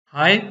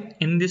Hi,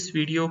 in this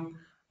video,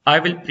 I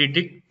will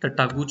predict the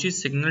Taguchi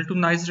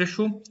signal-to-noise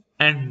ratio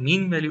and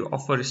mean value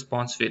of a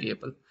response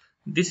variable.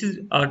 This is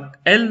a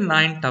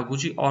L9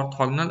 Taguchi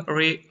orthogonal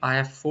array. I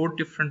have four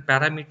different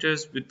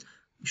parameters with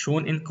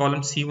shown in column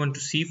C1 to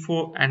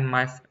C4 and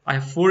I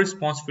have four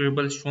response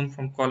variables shown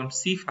from column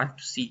C5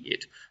 to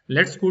C8.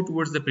 Let's go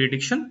towards the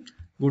prediction.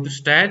 Go to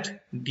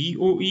stat,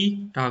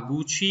 DOE,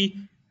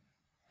 Taguchi,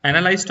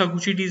 analyze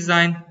Taguchi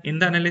design. In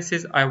the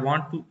analysis, I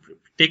want to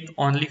take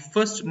only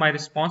first my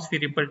response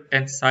variable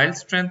tensile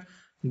strength.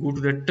 Go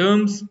to the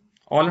terms.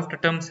 All of the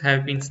terms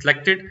have been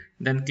selected.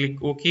 Then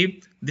click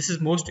OK. This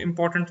is most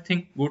important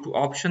thing. Go to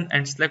option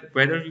and select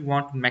whether you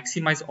want to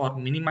maximize or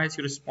minimize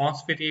your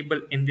response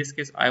variable. In this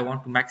case, I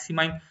want to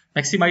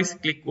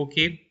maximize. Click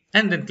OK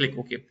and then click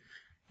OK.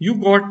 You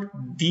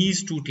got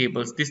these two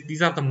tables.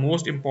 These are the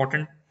most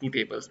important two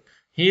tables.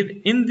 Here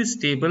in this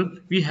table,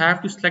 we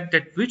have to select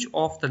that which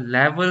of the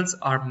levels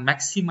are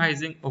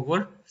maximizing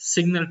our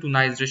signal to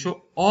noise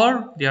ratio,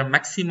 or they are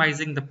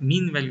maximizing the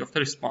mean value of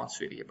the response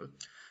variable.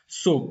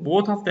 So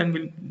both of them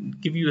will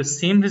give you the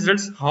same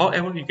results.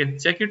 However, you can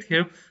check it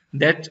here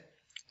that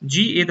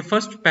GA, the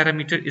first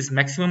parameter, is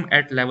maximum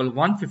at level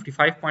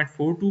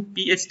 155.42.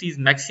 PHT is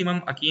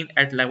maximum again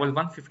at level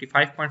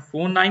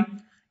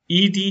 155.49.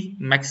 ED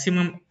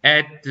maximum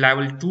at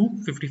level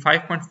 2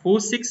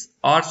 55.46,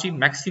 RG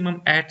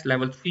maximum at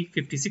level 3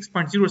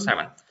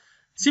 56.07.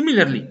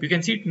 Similarly, you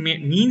can see it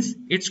means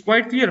it's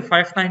quite clear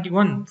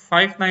 591,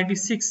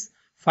 596,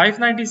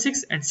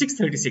 596 and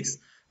 636.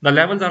 The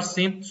levels are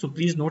same, so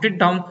please note it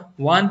down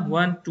 1,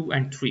 1, 2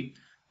 and 3.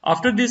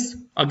 After this,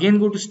 again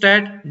go to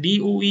stat,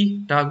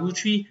 DOE,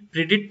 Taguchi,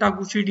 predict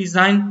Taguchi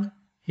design.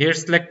 Here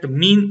select the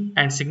mean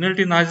and signal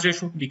to noise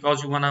ratio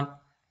because you wanna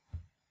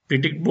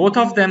predict both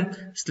of them.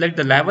 Select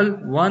the level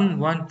 1,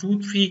 1,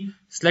 2, 3.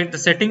 Select the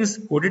settings,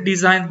 coded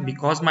design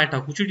because my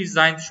Taguchi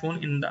design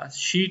shown in the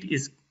sheet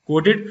is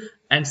coded,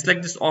 and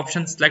select this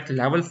option, select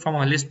level from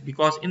a list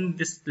because in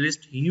this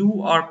list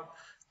you are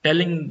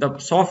telling the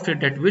software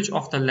that which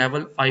of the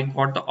level I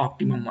got the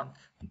optimum one.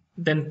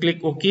 Then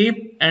click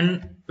OK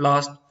and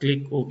last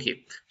click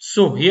OK.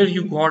 So here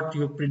you got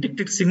your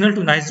predicted signal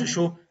to noise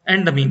ratio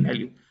and the mean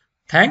value.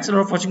 Thanks a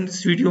lot for watching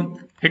this video.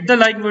 Hit the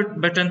like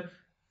button.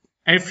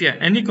 And if you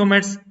have any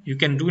comments, you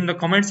can do in the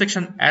comment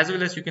section, as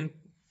well as you can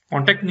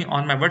contact me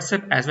on my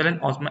WhatsApp as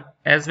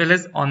well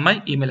as on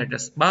my email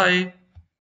address. Bye.